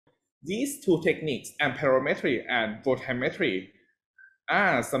These two techniques, amperometry and voltammetry,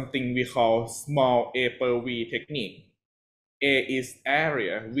 are something we call small a per V technique. A is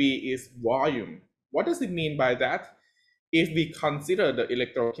area, V is volume. What does it mean by that? If we consider the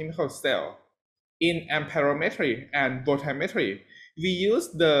electrochemical cell, in amperometry and voltammetry, we use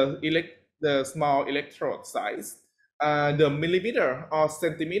the small electrode size. The millimeter or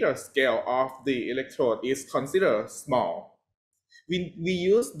centimeter scale of the electrode is considered small. We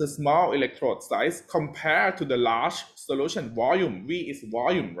use the small electrode size compared to the large solution volume. V is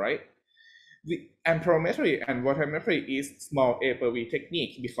volume, right? The amperometry and voltammetry is small a per V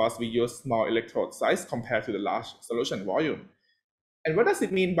technique because we use small electrode size compared to the large solution volume. And what does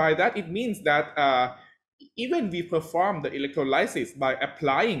it mean by that? It means that even we perform the electrolysis by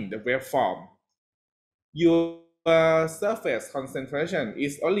applying the waveform, your surface concentration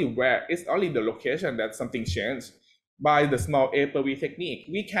is only the location that something changed. By the small a per V technique,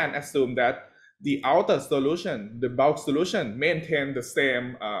 we can assume that the outer solution, the bulk solution, maintain the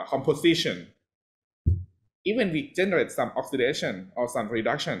same composition. Even we generate some oxidation or some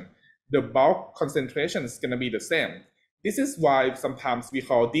reduction, the bulk concentration is going to be the same. This is why sometimes we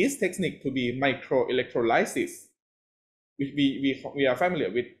call this technique to be microelectrolysis. We are familiar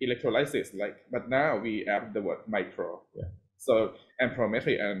with electrolysis, but now we add the word micro. Yeah. So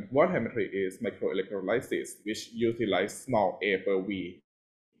amperometry and voltammetry is microelectrolysis, which utilize small a per V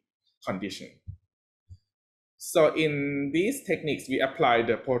condition. So in these techniques, we apply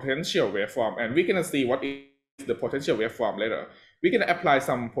the potential waveform, and we're gonna see what is the potential waveform later. We're gonna apply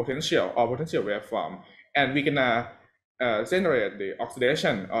some potential or potential waveform, and we're gonna generate the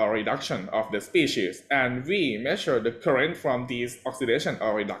oxidation or reduction of the species, and we measure the current from these oxidation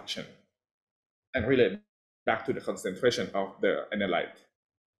or reduction and relate back to the concentration of the analyte.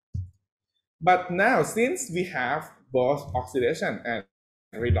 But now, since we have both oxidation and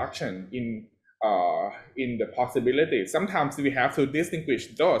reduction in the possibility, sometimes we have to distinguish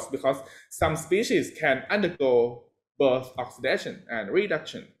those because some species can undergo both oxidation and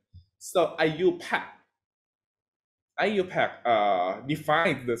reduction. So IUPAC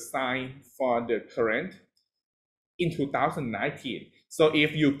defined the sign for the current in 2019. So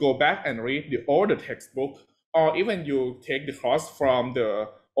if you go back and read the older textbook, or even you take the course from the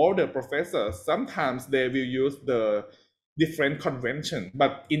older professors, sometimes they will use the different convention.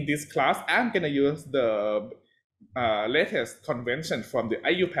 But in this class, I'm gonna use the latest convention from the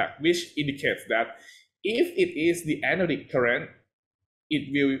IUPAC, which indicates that if it is the anodic current,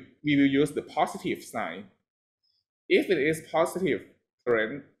 we will use the positive sign. If it is positive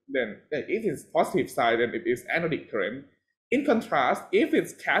current, then if it is positive side, then it is anodic current. In contrast, if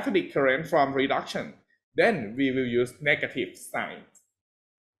it's cathodic current from reduction, then we will use negative sign.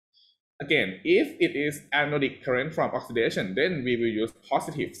 Again, if it is anodic current from oxidation, then we will use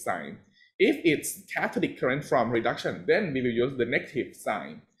positive sign. If it's cathodic current from reduction, then we will use the negative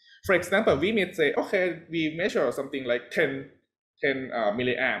sign. For example, we may say, okay, we measure something like 10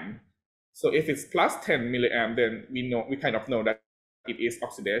 milliamp. So if it's plus 10 milliamp, then we kind of know that it is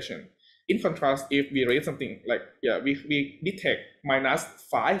oxidation. In contrast, if we read something like, we detect minus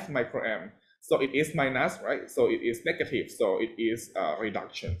 5 microamp, so it is minus, right? So it is negative, so it is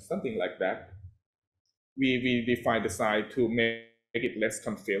reduction, something like that. We define the sign to make it less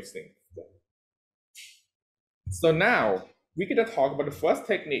confusing. So now we're going to talk about the first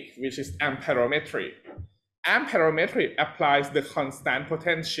technique, which is amperometry. Amperometry applies the constant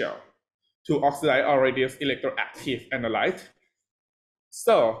potential to oxidize or reduce electroactive analyte.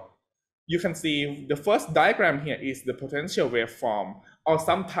 So you can see the first diagram here is the potential waveform, or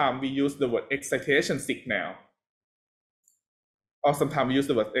sometimes we use the word excitation signal.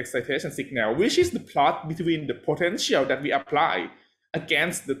 Which is the plot between the potential that we apply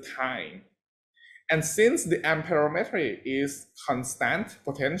against the time. And since the amperometry is constant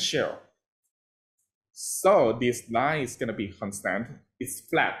potential, so this line is going to be constant. It's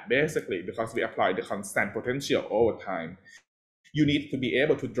flat, basically, because we apply the constant potential over time. You need to be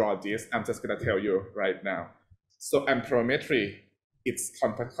able to draw this. I'm just going to tell you right now. So amperometry, it's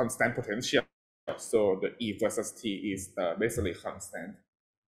constant potential. So the E versus T is basically constant.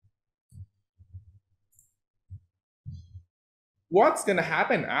 What's going to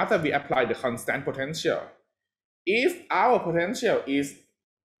happen after we apply the constant potential? If our potential is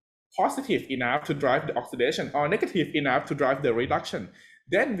positive enough to drive the oxidation or negative enough to drive the reduction,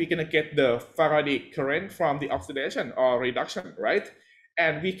 then we're going to get the Faraday current from the oxidation or reduction, right?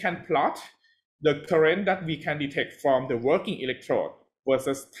 And we can plot the current that we can detect from the working electrode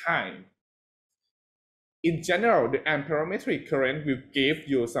versus time. In general, the amperometry current will give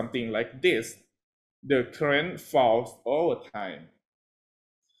you something like this. The current falls over time.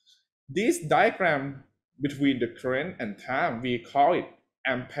 This diagram between the current and time, we call it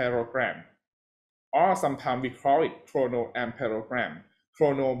amperogram, or sometimes we call it chronoamperogram.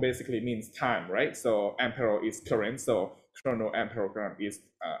 Chrono basically means time, right? So ampero is current, so chronoamperogram is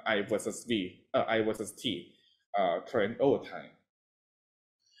I versus T, current over time.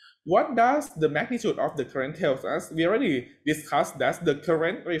 What does the magnitude of the current tells us? We already discussed that the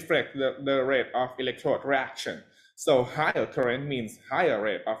current reflects the rate of electrode reaction. So higher current means higher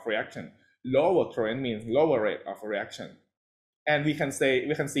rate of reaction. Lower current means lower rate of reaction. And we can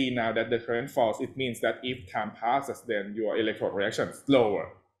see now that the current falls. It means that if time passes, then your electrode reaction is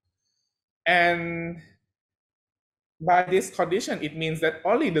lower. And by this condition, it means that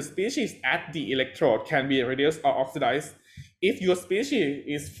only the species at the electrode can be reduced or oxidized. If your species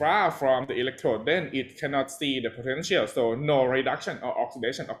is far from the electrode, then it cannot see the potential, so no reduction or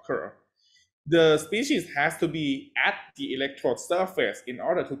oxidation occur. The species has to be at the electrode surface in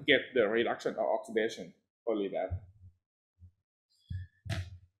order to get the reduction or oxidation, only that.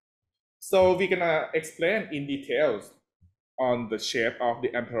 So we're gonna explain in details on the shape of the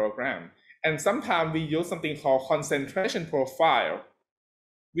amperogram. And sometimes we use something called concentration profile,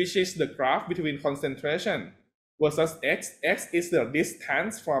 which is the graph between concentration versus x. X is the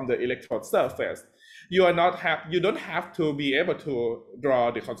distance from the electrode surface. You don't have to be able to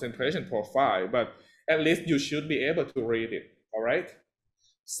draw the concentration profile, but at least you should be able to read it, all right?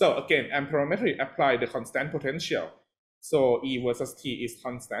 So again, amperometry apply the constant potential. So E versus T is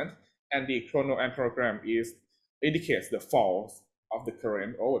constant, and the chronoamperogram indicates the falls of the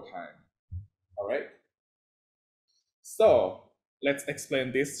current over time. All right. So let's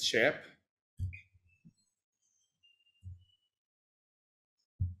explain this shape.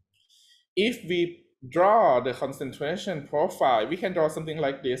 If we draw the concentration profile, we can draw something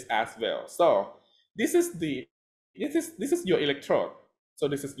like this as well. So this is your electrode. So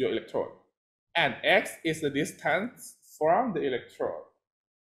this is your electrode, and x is the distance from the electrode.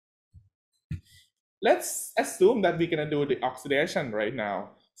 Let's assume that we're gonna do the oxidation right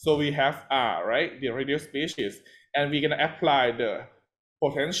now. So we have R, right, the reduced species, and we're gonna apply the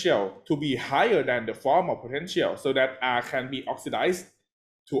potential to be higher than the former potential so that R can be oxidized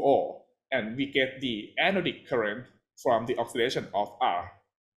to O, and we get the anodic current from the oxidation of R.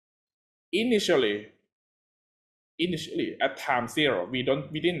 Initially at time 0, we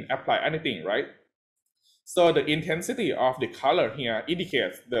didn't apply anything, right? So the intensity of the color here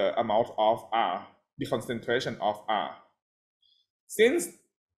indicates the amount of R, the concentration of R. Since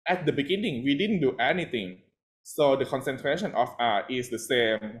at the beginning we didn't do anything, so the concentration of R is the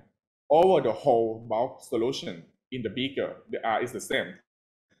same over the whole bulk solution in the beaker. The R is the same.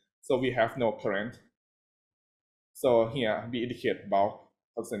 So we have no current. So here we indicate bulk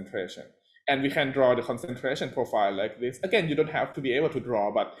concentration. And we can draw the concentration profile like this. Again, you don't have to be able to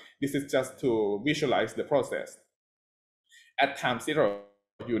draw, but this is just to visualize the process. At time 0,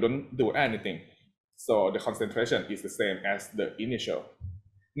 you don't do anything. So the concentration is the same as the initial.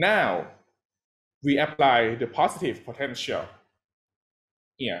 Now, we apply the positive potential.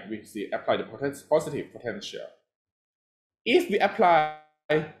 Here, we see apply the positive potential. If we apply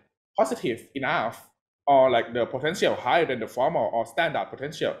positive enough, or like the potential higher than the formal or standard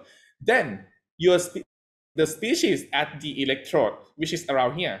potential, then the species at the electrode, which is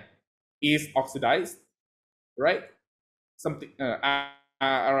around here, is oxidized, right? Something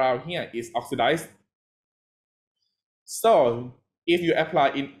around here is oxidized. So if you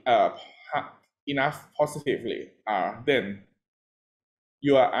apply enough positively R, then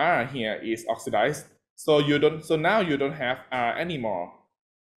your R here is oxidized. So now you don't have R anymore.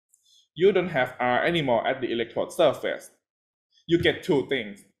 You don't have R anymore at the electrode surface. You get two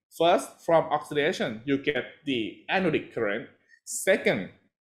things. First, from oxidation, you get the anodic current. Second,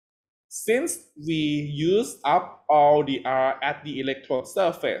 since we use up all the R at the electrode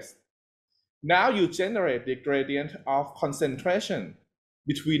surface, now you generate the gradient of concentration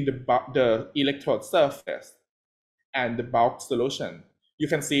between the electrode surface and the bulk solution. You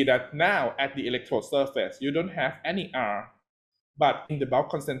can see that now at the electrode surface, you don't have any R, but in the bulk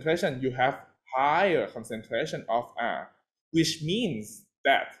concentration, you have higher concentration of R, which means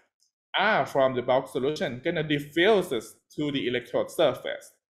that R from the bulk solution gonna diffuses to the electrode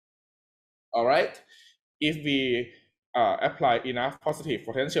surface. All right, if we apply enough positive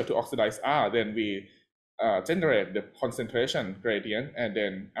potential to oxidize R, then we generate the concentration gradient, and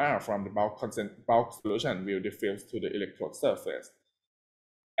then R from the bulk solution will diffuse to the electrode surface.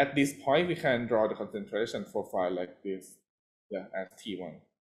 At this point, we can draw the concentration profile like this, as T1.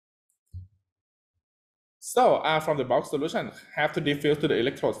 So R from the bulk solution have to diffuse to the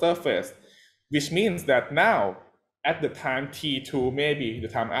electrode surface, which means that now at the time T2, maybe the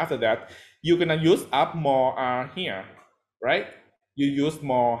time after that, you're gonna use up more R here, right? You use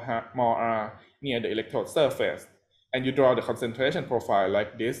more R near the electrode surface, and you draw the concentration profile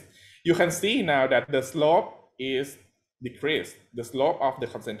like this. You can see now that the slope is decreased. The slope of the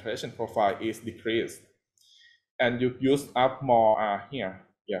concentration profile is decreased, and you use up more R here.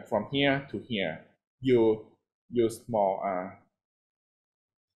 Yeah, from here to here, you use more R.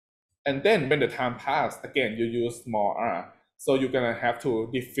 And then when the time passed, again, you use more R. So you're gonna have to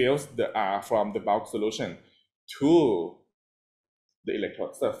diffuse the R from the bulk solution to the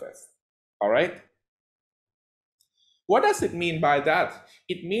electrode surface. All right? What does it mean by that?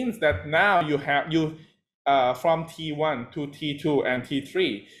 It means that now you have from T1 to T2 and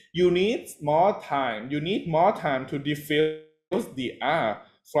T3, you need more time. You need more time to diffuse the R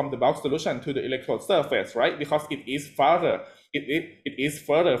from the bulk solution to the electrode surface, right? Because it is further. It is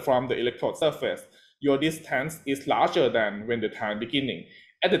further from the electrode surface. Your distance is larger than when the time beginning.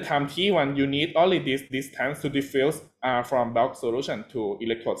 At the time T1, you need only this distance to diffuse from bulk solution to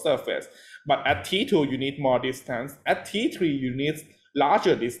electrode surface. But at T2, you need more distance. At T3, you need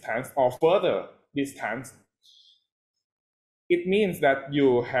larger distance or further distance. It means that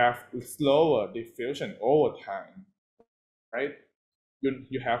you have slower diffusion over time, right?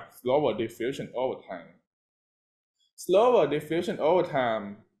 You have slower diffusion over time. Slower diffusion over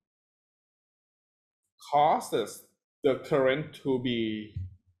time causes the current to be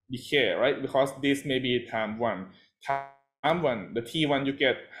decay, right? Because this may be time one. Time one, the T1 you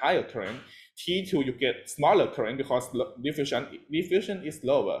get higher current, T2 you get smaller current because diffusion is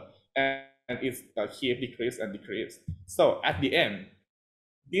lower and it's keep decrease and decrease. So at the end,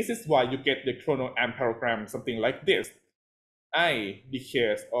 this is why you get the chronoamperogram, something like this. I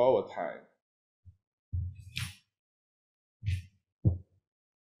decays over time.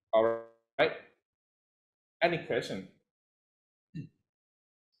 All right. Any question?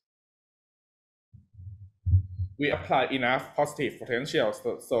 We apply enough positive potential,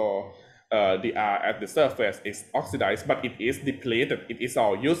 so the R at the surface is oxidized, but it is depleted. It is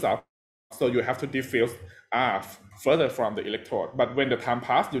all used up. So you have to diffuse R further from the electrode. But when the time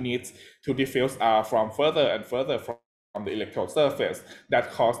passes, you need to diffuse R from further and further from the electrode surface.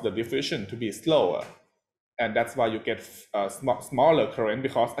 That causes the diffusion to be slower. And that's why you get smaller current,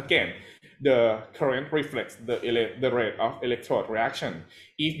 because again, the current reflects the rate of electrode reaction.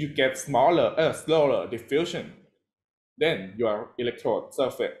 If you get slower diffusion, then your electrode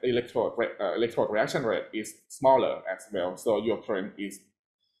reaction rate is smaller as well. So your current is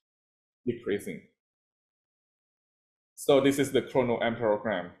decreasing. So this is the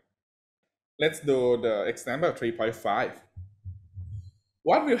chronoamperogram. Let's do the example 3.5.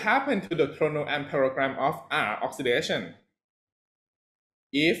 What will happen to the chronoamperogram of R oxidation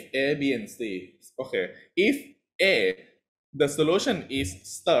if A, B, and C? Okay, if A, the solution is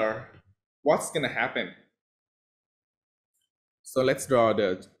stirred, what's gonna happen? So let's draw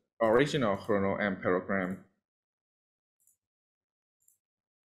the original chronoamperogram.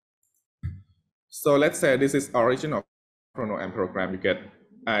 So let's say this is original chronoamperogram. You get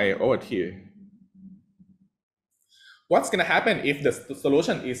I over T. What's gonna happen if the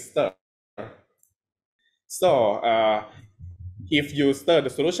solution is stirred? So if you stir the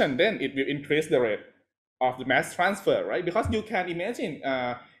solution, then it will increase the rate of the mass transfer, right? Because you can imagine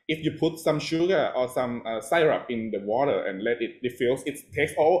if you put some sugar or some syrup in the water and let it diffuse, it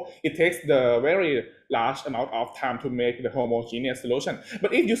takes the very large amount of time to make the homogeneous solution.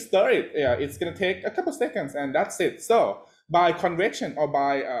 But if you stir it, it's gonna take a couple seconds and that's it. So by convection or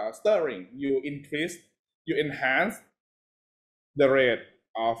by stirring, you enhance the rate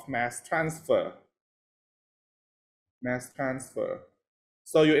of mass transfer.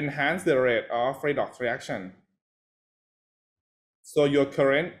 So you enhance the rate of redox reaction. So your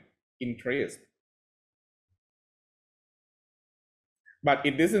current increased. But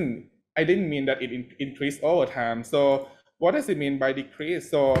it doesn't, I didn't mean that it increased over time. So what does it mean by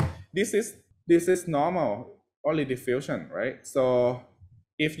decrease? So this is normal, only diffusion, right? So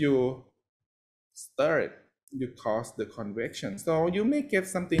if you stir it, you cause the convection. So you may get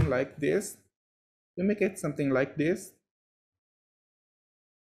something like this.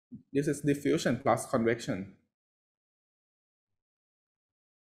 This is diffusion plus convection.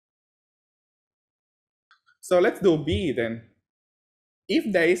 So let's do B then.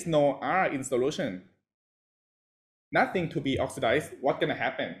 If there is no R in solution, nothing to be oxidized, what's gonna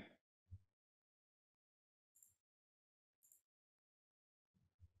happen?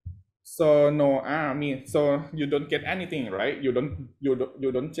 So no R means, so you don't get anything, right? You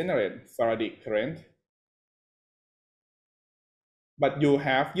don't generate Faraday current. But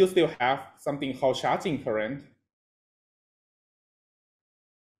you still have something called charging current.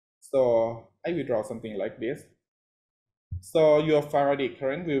 So I will draw something like this. So your Faraday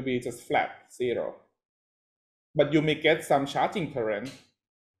current will be just flat, 0. But you may get some charging current.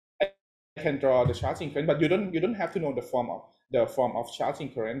 I can draw the charging current, but you don't have to know the form of charging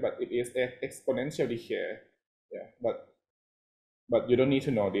current, but it is exponential decay. Yeah, but you don't need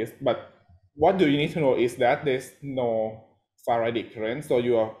to know this. But what do you need to know is that there's no Faraday current, so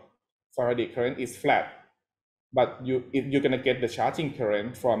your Faraday current is flat. But you're gonna get the charging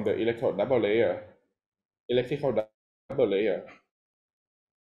current from the electrical double layer.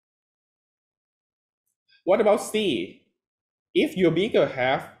 What about C? If your beaker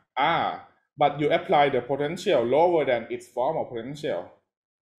have R, but you apply the potential lower than its former potential,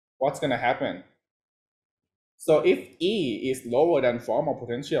 what's gonna happen? So if E is lower than former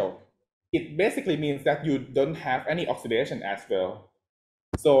potential, it basically means that you don't have any oxidation as well.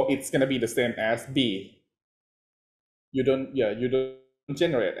 So it's gonna be the same as B. You don't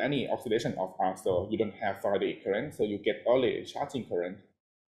generate any oxidation of R, so you don't have Faraday current, so you get only charging current.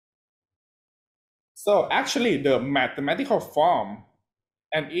 So actually the mathematical form,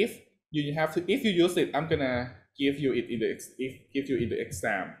 and if you use it, I'm gonna give you it in the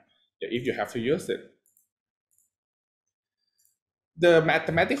exam, if you have to use it. The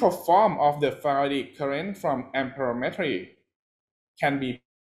mathematical form of the Faraday current from amperometry can be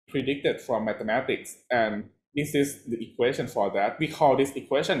predicted from mathematics, and this is the equation for that. We call this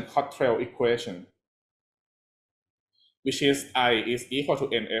equation Cottrell equation, which is I is equal to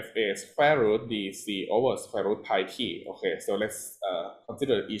NFA square root dc over square root pi t. Okay, so let's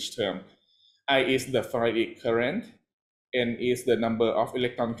consider each term. I is the Faraday current, N is the number of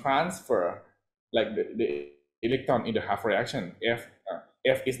electron transfer, like the electron in the half reaction.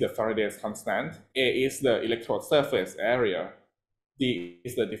 F is the Faraday's constant. A is the electrode surface area. D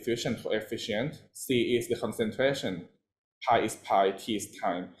is the diffusion coefficient. C is the concentration. Pi is pi, T is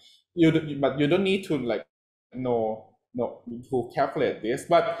time. But you don't need to know to calculate this.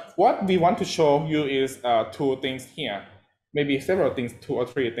 But what we want to show you is two things here, maybe several things, 2 or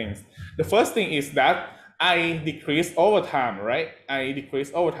 3 things. The first thing is that I decrease over time, right? I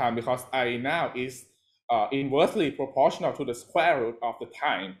decrease over time because I now is inversely proportional to the square root of the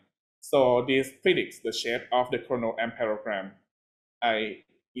time. So this predicts the shape of the chronoamperogram. I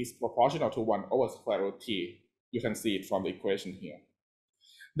is proportional to 1 over square root t. You can see it from the equation here.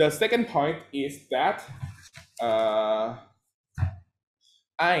 The second point is that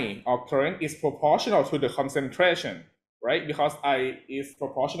I, or current, is proportional to the concentration, right? Because I is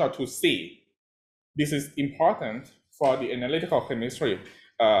proportional to C. This is important for the analytical chemistry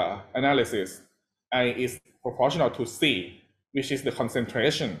analysis. I is proportional to C, which is the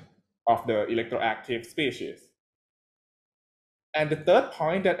concentration of the electroactive species. And the third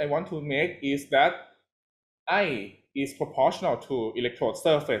point that I want to make is that I is proportional to electrode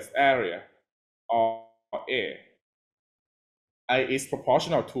surface area, or A. I is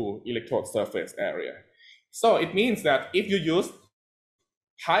proportional to electrode surface area. So it means that if you use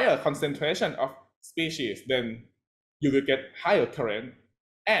higher concentration of species, then you will get higher current.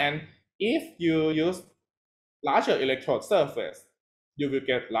 And if you use larger electrode surface, you will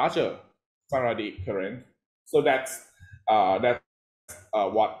get larger Faraday current. So that's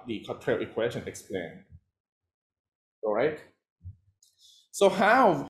what the Cottrell equation explains. All right. So how